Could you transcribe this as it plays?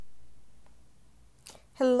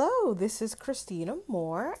Hello, this is Christina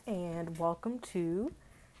Moore, and welcome to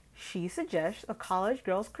She Suggests, a college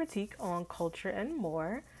girl's critique on culture and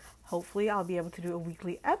more. Hopefully, I'll be able to do a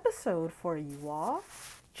weekly episode for you all.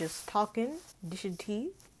 Just talking, dishing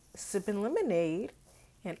tea, sipping lemonade,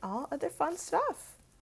 and all other fun stuff.